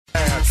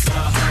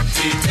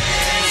AZ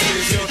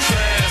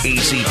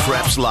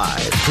Preps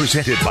Live,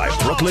 presented by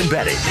Brooklyn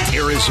Betting,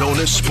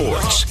 Arizona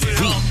Sports,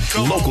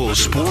 the local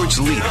sports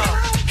leader.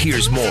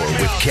 Here's more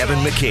with Kevin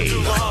McCabe.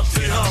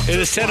 It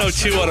is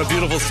 10:02 on a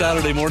beautiful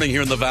Saturday morning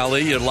here in the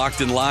Valley. You're locked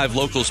in live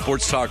local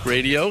sports talk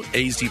radio,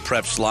 AZ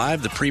Preps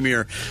Live, the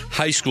premier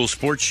high school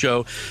sports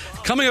show.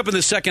 Coming up in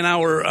the second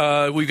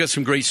hour, we've got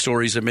some great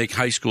stories that make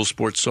high school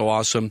sports so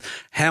awesome.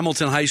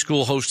 Hamilton High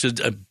School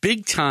hosted a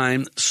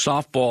big-time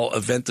softball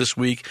event this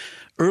week.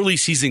 Early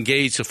season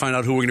gauge to find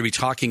out who we're going to be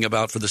talking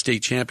about for the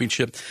state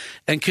championship.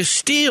 And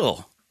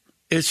Castile,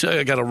 it's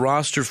got a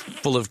roster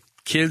full of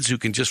kids who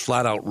can just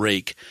flat out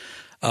rake.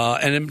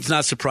 And it's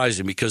not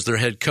surprising because their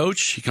head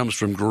coach, he comes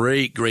from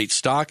great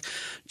stock.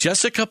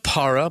 Jessica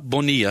Parra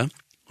Bonilla,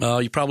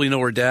 you probably know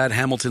her dad,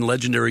 Hamilton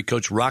legendary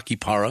coach Rocky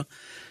Parra.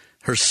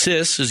 Her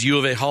sis is U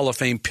of A Hall of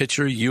Fame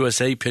pitcher,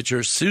 USA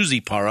pitcher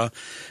Susie Parra,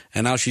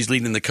 and now she's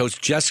leading the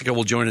coach. Jessica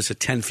will join us at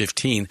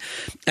 10:15.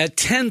 At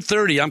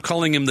 10:30, I'm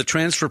calling him the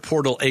transfer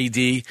portal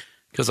AD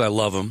because I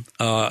love him.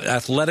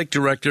 Athletic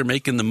director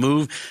making the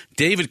move,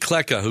 David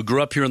Klecka, who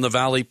grew up here in the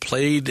Valley,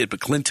 played at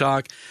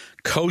McClintock,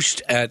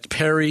 coached at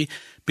Perry,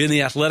 been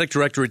the athletic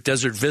director at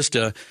Desert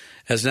Vista,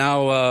 has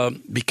now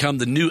become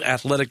the new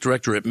athletic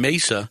director at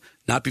Mesa,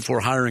 not before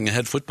hiring a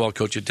head football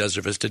coach at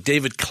Desert Vista.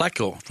 David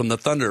Klecka from the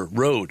Thunder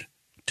Road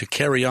to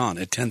carry on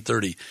at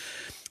 10:30.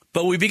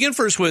 But we begin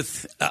first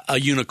with a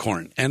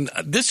unicorn. And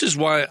this is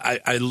why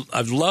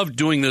I've loved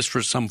doing this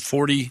for some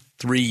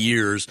 43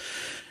 years.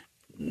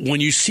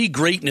 When you see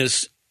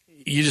greatness,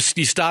 you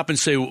stop and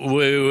say,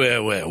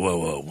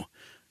 whoa.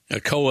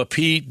 Koa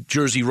Pete,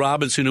 Jersey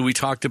Robinson, who we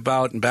talked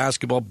about in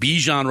basketball,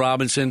 Bijan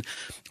Robinson.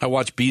 I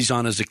watched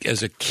Bijan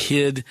as a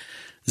kid.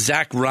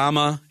 Zach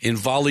Rama in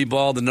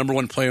volleyball, the number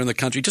one player in the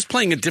country, just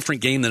playing a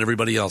different game than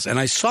everybody else. And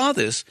I saw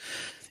this.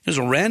 It was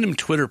a random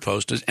Twitter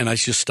post, and I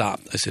just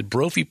stopped. I said,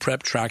 Brophy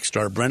Prep track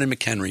star Brennen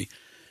McHenry,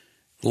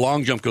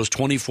 long jump goes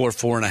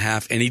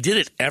 24.5, and he did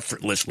it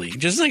effortlessly.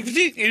 Just like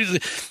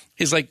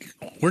he's like,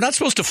 we're not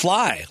supposed to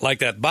fly like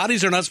that.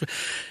 Bodies are not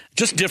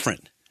just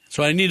different.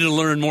 So I needed to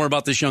learn more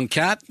about this young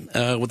cat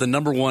with the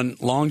number one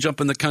long jump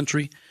in the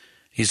country.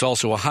 He's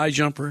also a high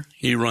jumper.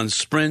 He runs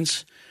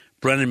sprints.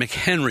 Brennen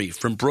McHenry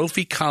from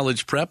Brophy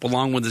College Prep,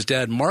 along with his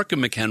dad,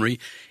 Markham McHenry,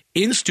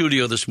 in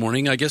studio this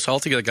morning. I guess all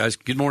together, guys.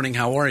 Good morning.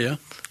 How are you?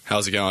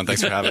 How's it going?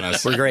 Thanks for having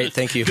us. We're great.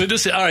 Thank you. Good to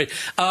see. All right.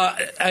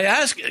 I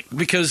ask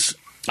because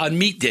on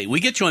Meet Day,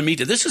 we get you on Meet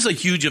Day. This is a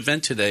huge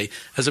event today.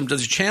 As a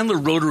Chandler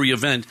Rotary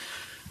event.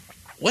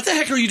 What the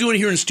heck are you doing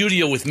here in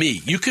studio with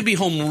me? You could be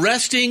home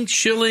resting,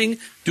 chilling,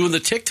 doing the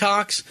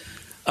TikToks.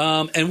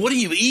 And what do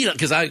you eat?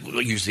 Because I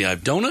usually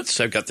have donuts.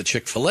 I've got the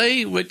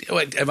Chick-fil-A.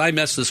 Have I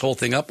messed this whole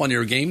thing up on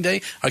your game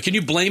day? Can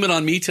you blame it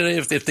on me today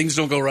if things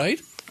don't go right?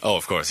 Oh,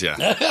 of course,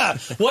 yeah.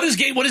 What is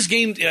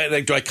game?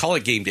 Do I call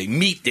it game day?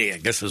 Meet day, I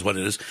guess is what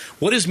it is.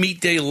 What is meet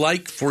day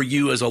like for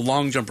you as a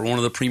long jumper, one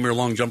of the premier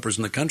long jumpers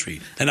in the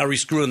country? And are we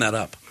screwing that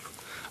up?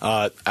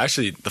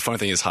 Actually, the funny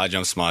thing is high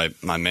jumps my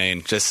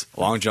main. Just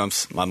long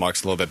jumps, my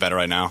mark's a little bit better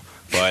right now.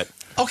 But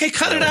okay,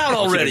 cut it out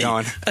already.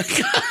 Keep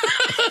it going.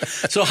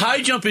 So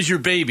high jump is your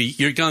baby.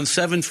 You're gone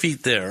 7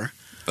 feet there.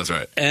 That's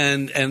right.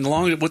 And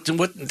long. What?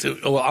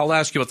 Well, I'll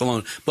ask you about the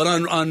long. But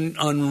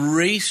on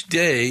race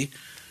day.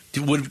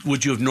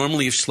 Would you have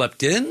normally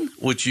slept in?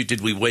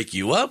 Did we wake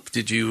you up?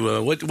 Did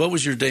you? What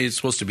was your day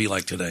supposed to be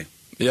like today?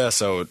 Yeah,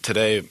 so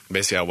today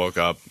basically I woke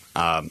up.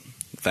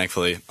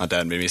 Thankfully, my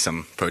dad made me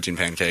some protein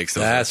pancakes.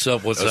 What's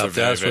up? Those are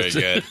very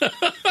good.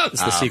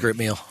 It's the secret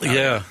meal.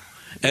 Yeah,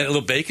 and a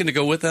little bacon to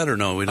go with that, or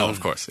no? We don't. Oh, of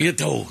course. Yeah.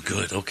 Oh,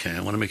 good. Okay,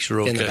 I want to make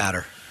sure. Okay. In the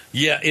batter.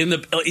 Yeah, in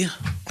the.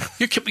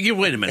 You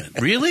wait a minute.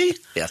 Really?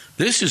 Yeah.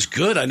 This is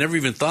good. I never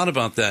even thought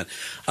about that.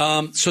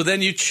 So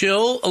then you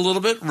chill a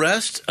little bit,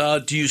 rest.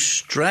 Do you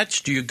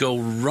stretch? Do you go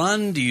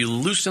run? Do you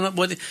loosen up?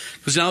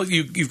 Because now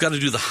you've got to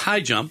do the high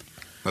jump.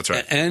 That's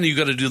right. And you've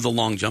got to do the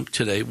long jump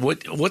today.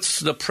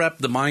 What's the prep?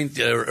 The mind?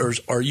 Or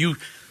are you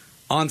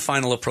on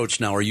final approach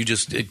now? Or you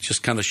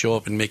just kind of show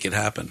up and make it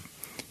happen?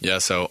 Yeah.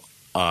 So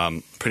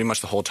pretty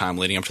much the whole time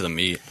leading up to the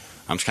meet,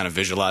 I'm just kind of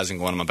visualizing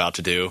what I'm about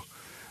to do.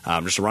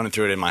 Just running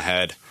through it in my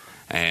head,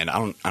 and I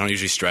don't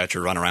usually stretch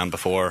or run around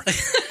before.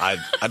 I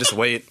just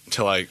wait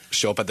till I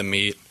show up at the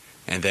meet,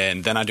 and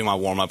then I do my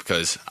warm up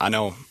because I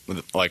know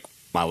like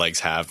my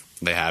legs have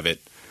it.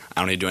 I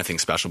don't need to do anything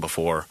special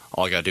before.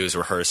 All I got to do is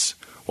rehearse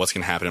what's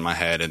going to happen in my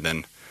head, and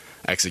then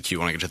execute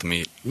when I get to the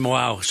meet.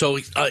 Wow. So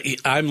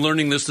I'm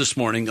learning this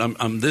morning.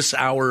 I'm this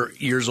hour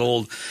years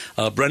old.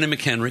 Brennen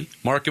McHenry,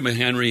 Markham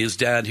McHenry, his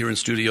dad here in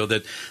studio,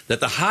 that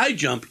the high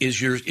jump is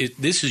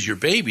this is your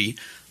baby.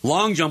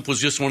 Long jump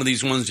was just one of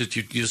these ones that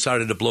you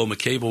decided to blow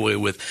McCabe away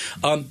with.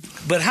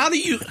 But how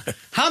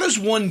does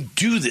one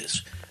do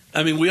this?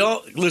 I mean,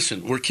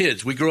 we're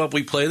kids. We grow up,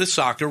 we play the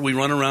soccer, we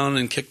run around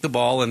and kick the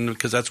ball, and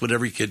because that's what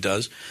every kid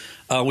does.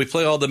 We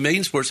play all the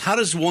main sports. How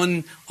does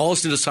one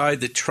also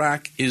decide that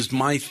track is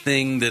my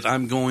thing, that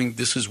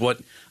this is what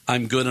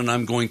I'm good and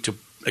I'm going to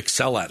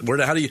excel at?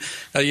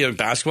 Are you a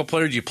basketball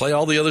player? Do you play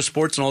all the other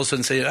sports and all of a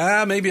sudden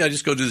say, maybe I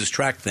just go do this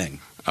track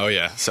thing? Oh,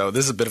 yeah. So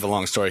this is a bit of a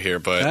long story here,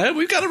 but...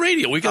 We've got a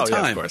radio. We've got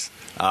time. Yeah, of course.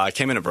 I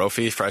came into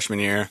Brophy freshman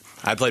year.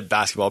 I played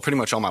basketball pretty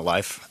much all my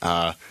life,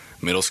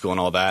 middle school and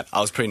all that. I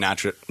was pretty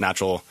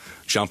natural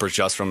jumper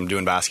just from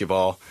doing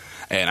basketball,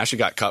 and I actually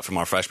got cut from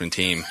our freshman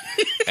team.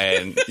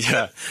 And,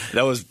 yeah,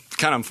 that was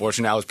kind of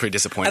unfortunate. I was pretty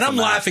disappointed. And I'm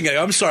laughing at you.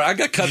 I'm sorry. I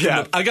got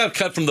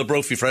cut from the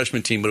Brophy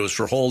freshman team, but it was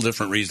for a whole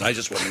different reason. I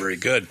just wasn't very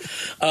good.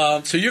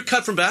 So you're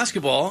cut from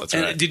basketball. That's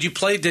right. And did you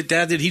play?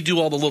 Did he do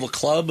all the little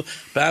club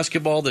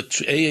basketball, the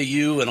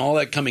AAU, and all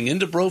that coming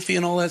into Brophy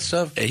and all that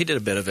stuff? He did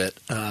a bit of it.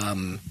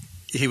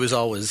 He was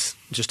always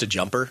just a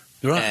jumper.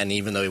 Right. And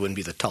even though he wouldn't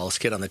be the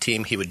tallest kid on the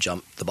team, he would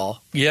jump the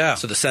ball. Yeah.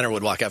 So the center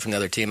would walk out from the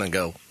other team and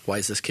go, "Why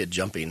is this kid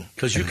jumping?"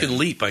 Because you can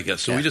leap, I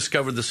guess. So we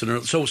discovered this.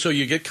 So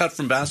you get cut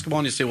from basketball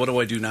and you say, what do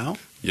I do now?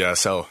 Yeah,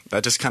 so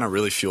that just kind of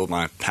really fueled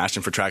my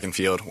passion for track and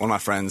field. One of my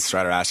friends,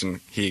 Strider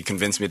Ashton, he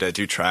convinced me to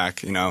do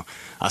track. You know,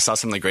 I saw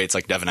some of the greats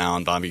like Devin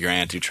Allen, Bobby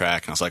Grant do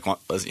track, and I was like, well,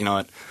 you know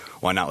what?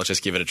 Why not? Let's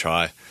just give it a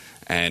try.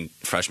 And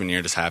freshman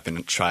year just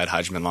happened, tried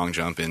high jump and long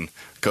jump, and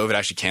COVID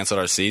actually canceled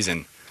our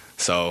season.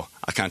 So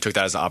I kind of took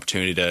that as an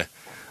opportunity to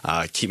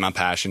keep my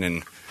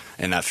passion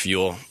and that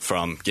fuel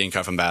from getting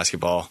cut from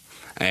basketball.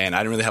 And I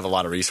didn't really have a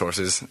lot of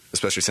resources,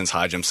 especially since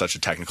high jump's such a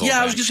technical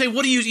event. I was going to say,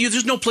 what do you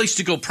there's no place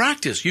to go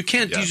practice. You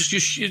can't,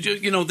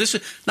 this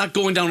is not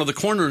going down to the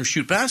corner and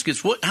shoot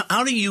baskets.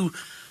 How do you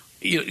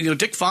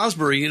Dick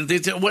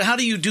Fosbury, how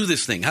do you do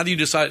this thing? How do you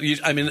decide?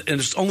 And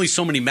there's only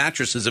so many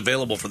mattresses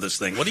available for this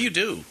thing. What do you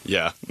do?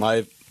 Yeah,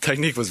 my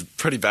technique was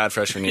pretty bad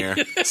freshman year.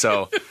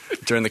 So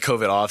during the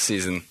COVID off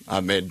season, I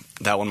made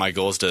that one of my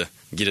goals to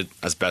get it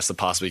as best I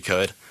possibly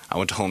could. I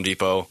went to Home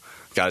Depot,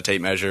 got a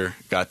tape measure,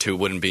 got 2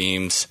 wooden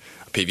beams,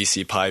 a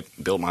PVC pipe,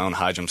 built my own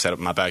high jump setup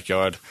in my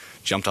backyard,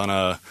 jumped on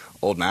a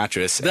old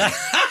mattress. And,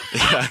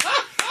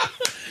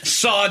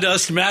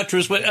 Sawdust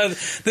mattress.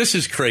 This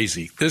is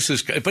crazy.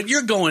 But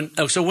you're going.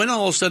 So when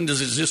all of a sudden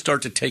does it just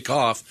start to take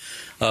off?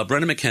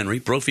 Brennen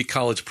McHenry, Brophy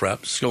College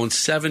Prep, is going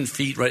 7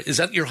 feet. Right? Is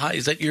that your high?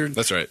 Is that your?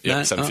 That's right.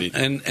 Yeah, 7 feet.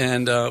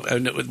 And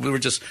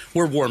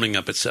we're warming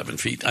up at 7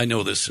 feet. I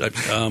know this.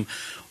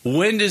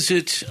 When does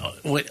it?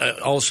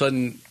 All of a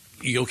sudden.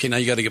 Okay, now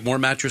you got to get more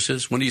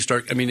mattresses. When do you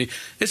start? I mean,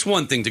 it's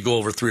one thing to go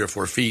over 3 or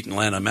 4 feet and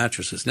land on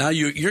mattresses. Now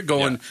you're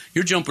going. Yeah.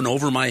 You're jumping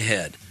over my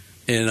head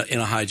in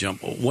a high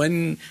jump.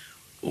 When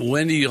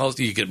do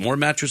you get more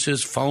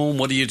mattresses, foam?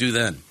 What do you do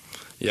then?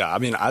 Yeah, I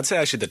mean, I'd say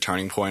actually the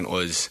turning point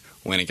was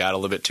when it got a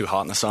little bit too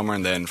hot in the summer,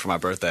 and then for my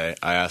birthday,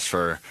 I asked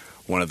for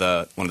one of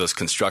those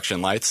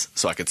construction lights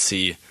so I could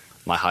see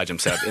my high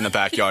jump setup in the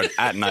backyard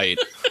at night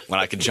when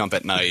I could jump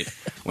at night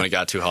when it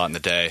got too hot in the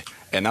day.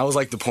 And that was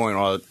like the point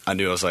where I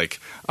knew I was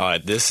like, all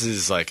right, this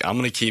is like, I'm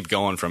going to keep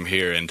going from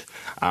here, and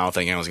I don't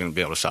think anyone's going to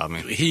be able to stop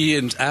me. He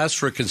asked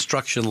for a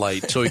construction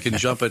light so he can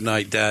jump at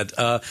night, Dad.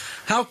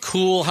 How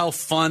cool, how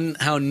fun,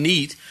 how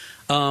neat.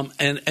 And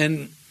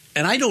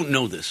I don't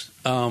know this.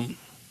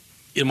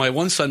 My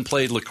one son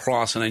played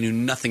lacrosse, and I knew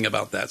nothing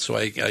about that, so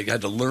I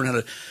had to learn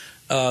how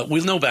to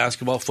we know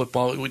basketball,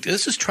 football.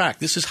 This is track.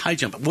 This is high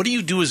jump. What do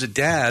you do as a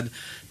dad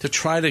to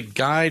try to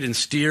guide and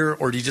steer,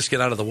 or do you just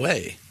get out of the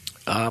way?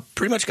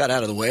 Pretty much got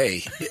out of the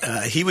way.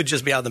 He would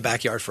just be out in the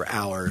backyard for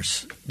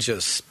hours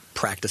just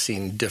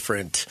practicing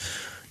different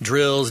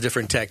drills,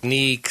 different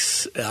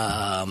techniques.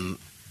 At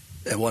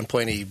one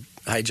point, he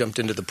high jumped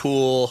into the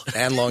pool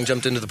and long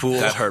jumped into the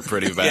pool. That hurt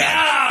pretty bad.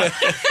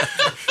 Yeah!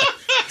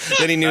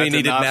 Then he knew he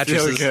needed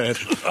mattresses. Good.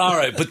 All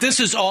right, but this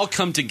has all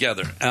come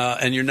together,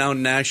 and you're now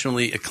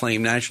nationally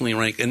acclaimed, nationally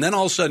ranked. And then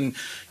all of a sudden,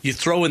 you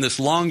throw in this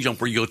long jump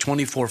where you go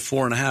 24,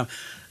 4.5.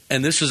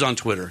 And this is on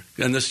Twitter,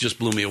 and this just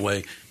blew me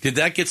away. Did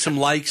that get some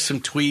likes, some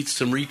tweets,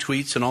 some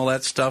retweets, and all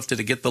that stuff? Did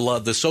it get the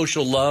love, the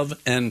social love?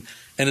 And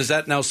is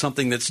that now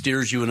something that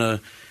steers you in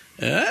a,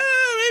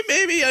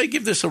 maybe I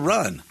give this a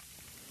run?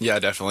 Yeah,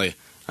 definitely.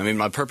 I mean,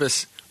 my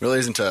purpose really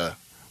isn't to,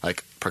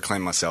 like,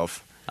 proclaim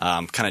myself.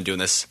 I'm kind of doing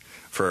this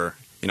for,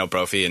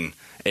 Brophy and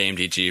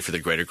AMDG for the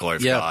greater glory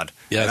of God.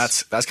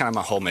 Yes. And that's kind of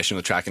my whole mission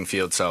with track and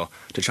field. So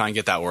to try and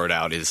get that word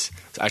out is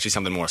actually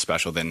something more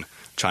special than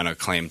trying to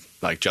claim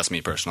just me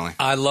personally.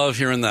 I love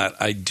hearing that.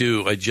 I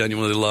do. I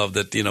genuinely love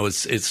that.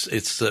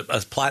 It's a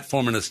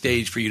platform and a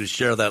stage for you to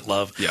share that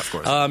love. Yeah, of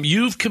course.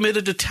 You've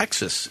committed to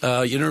Texas,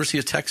 University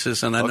of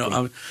Texas, and I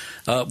know.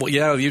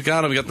 You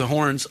got them. You got the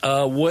horns.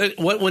 What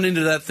went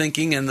into that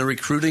thinking and the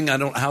recruiting?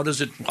 How does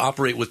it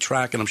operate with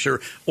track? And I'm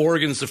sure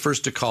Oregon's the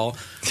first to call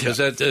because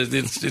that's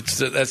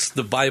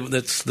the Bible.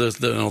 That's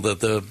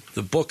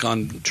the book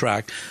on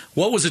track.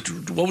 What was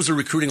it? What was the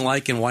recruiting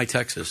like, and why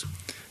Texas?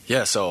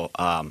 Yeah, so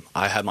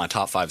I had my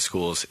top 5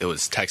 schools. It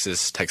was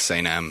Texas, Texas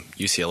A&M,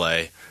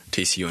 UCLA,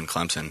 TCU, and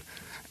Clemson.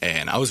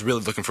 And I was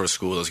really looking for a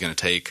school that was going to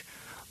take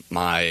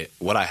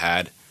what I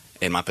had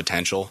and my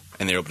potential,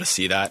 and they were able to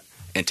see that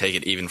and take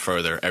it even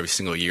further every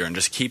single year and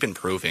just keep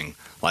improving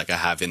like I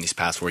have in these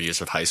past 4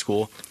 years of high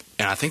school.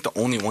 And I think the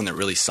only one that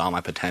really saw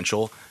my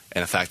potential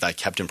and the fact that I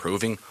kept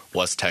improving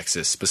was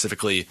Texas,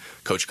 specifically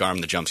Coach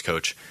Garm, the jumps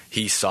coach.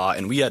 He saw,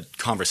 and we had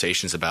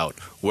conversations about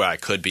where I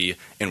could be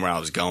and where I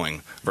was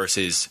going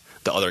versus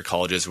the other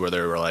colleges where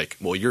they were like,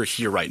 well, you're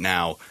here right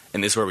now,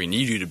 and this is where we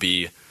need you to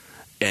be.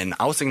 And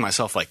I was thinking to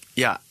myself, like,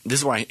 yeah, this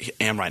is where I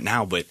am right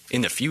now, but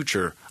in the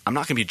future, I'm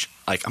not going to be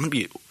like, I'm going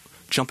to be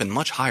jumping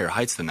much higher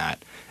heights than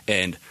that.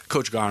 And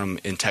Coach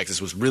Garnham in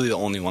Texas was really the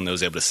only one that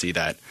was able to see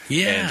that.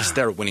 Yeah. And just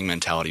their winning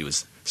mentality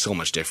was so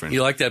much different.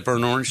 You like that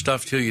burnt orange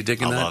stuff too? You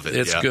digging that? I love it.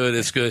 It's good.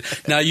 It's good.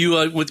 Now,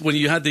 you when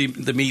you had the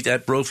meet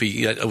at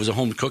Brophy, it was a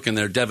home cooking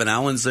there. Devin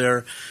Allen's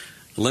there,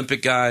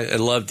 Olympic guy. I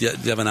love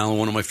Devin Allen,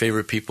 one of my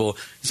favorite people.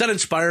 Does that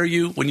inspire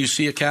you when you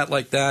see a cat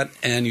like that,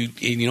 and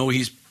you know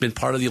he's been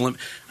part of the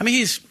Olympic? I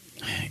mean,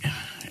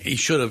 he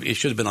should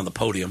have been on the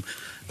podium.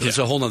 It's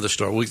a whole other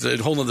story.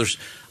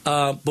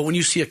 But when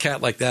you see a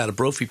cat like that, a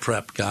Brophy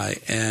Prep guy,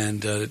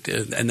 and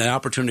the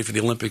opportunity for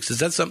the Olympics, is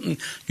that something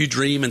you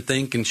dream and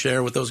think and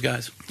share with those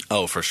guys?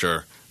 Oh, for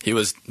sure. He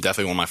was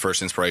definitely one of my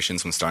first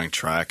inspirations when starting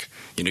track.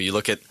 You know, you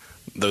look at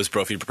those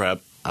Brophy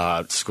Prep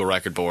school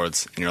record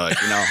boards, and you're like,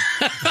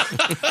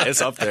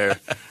 it's up there,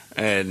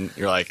 and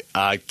you're like,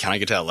 can I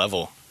get to that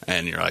level?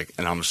 And you're like,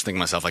 and I'm just thinking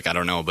to myself, like, I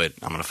don't know, but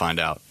I'm going to find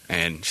out,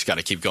 and just got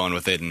to keep going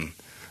with it and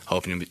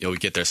hoping you'll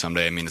get there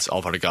someday. I mean, it's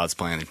all part of God's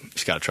plan. You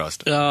just got to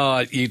trust. Oh,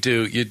 you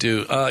do.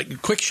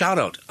 Quick shout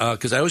out,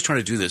 because I always try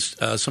to do this.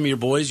 Some of your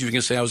boys, you were going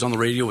to say I was on the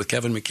radio with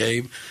Kevin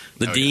McCabe,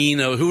 the dean.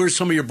 Yeah. Who are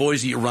some of your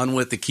boys that you run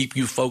with that keep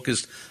you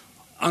focused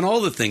on all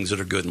the things that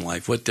are good in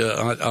life? What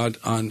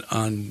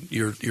on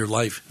your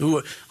life?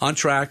 Who on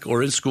track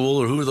or in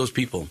school, or who are those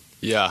people?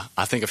 Yeah,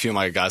 I think a few of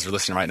my guys are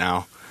listening right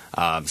now.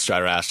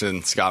 Strider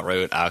Ashton, Scott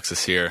Root, Alex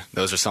is here.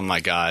 Those are some of my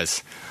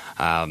guys.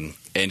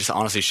 And just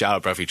honestly, shout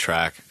out Brophy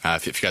Track.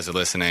 If you guys are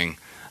listening,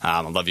 I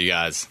love you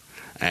guys,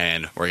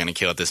 and we're gonna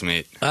kill at this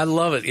meet. I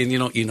love it, and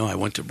you know, I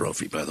went to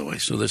Brophy, by the way.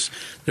 So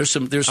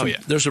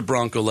there's a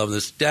Bronco love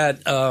this.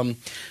 Dad,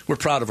 we're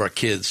proud of our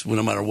kids,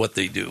 no matter what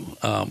they do.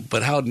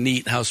 But how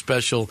neat, how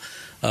special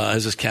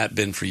has this cat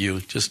been for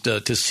you? Just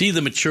to see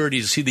the maturity,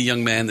 to see the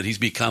young man that he's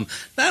become.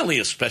 Not only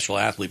a special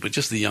athlete, but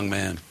just the young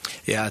man.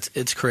 Yeah,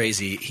 it's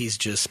crazy. He's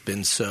just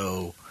been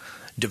so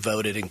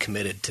devoted and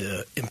committed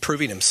to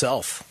improving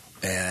himself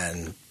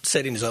and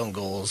setting his own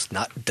goals.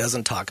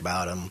 Doesn't talk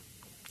about them.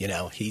 You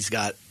know, he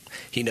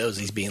knows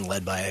he's being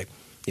led by,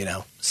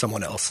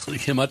 someone else.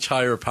 A much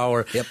higher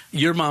power. Yep.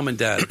 Your mom and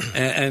dad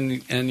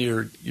and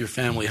your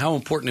family, how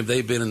important have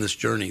they been in this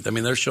journey? I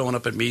mean, they're showing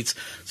up at meets,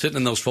 sitting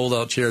in those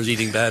fold-out chairs,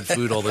 eating bad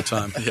food all the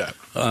time. Yeah.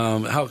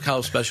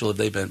 How special have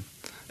they been?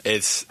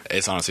 It's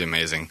honestly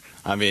amazing.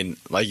 I mean,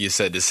 like you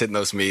said, to sit in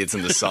those meets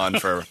in the sun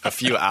for a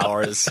few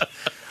hours,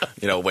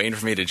 waiting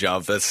for me to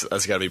jump, that's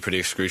got to be pretty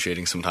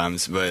excruciating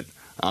sometimes. But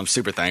I'm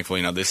super thankful.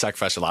 They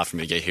sacrificed a lot for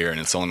me to get here, and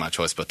it's only my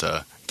choice but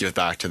to give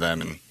back to them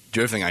and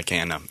do everything I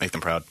can to make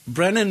them proud.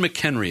 Brennen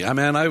McHenry. I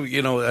mean,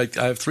 I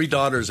have 3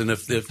 daughters, and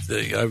if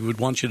I would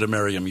want you to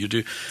marry them, you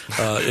do.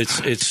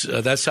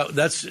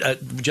 That's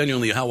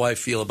genuinely how I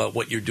feel about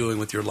what you're doing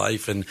with your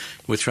life and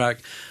with track.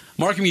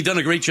 Markham, you've done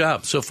a great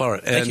job so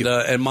far,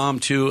 and Mom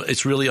too.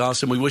 It's really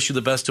awesome. We wish you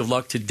the best of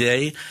luck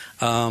today.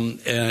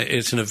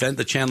 It's an event,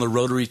 the Chandler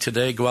Rotary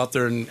today. Go out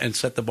there and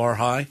set the bar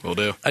high. We'll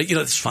do.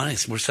 It's funny.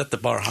 We're set the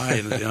bar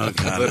high.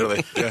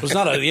 Literally. Yeah. It's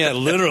not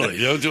literally.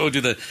 Don't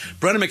do that.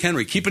 Brennen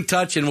McHenry, keep in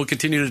touch, and we'll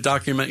continue to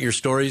document your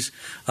stories.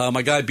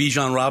 My guy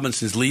Bijan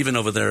Robinson's leaving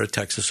over there at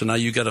Texas, so now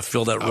you got to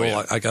fill that role.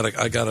 Yeah. I got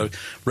to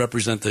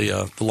represent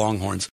the Longhorns.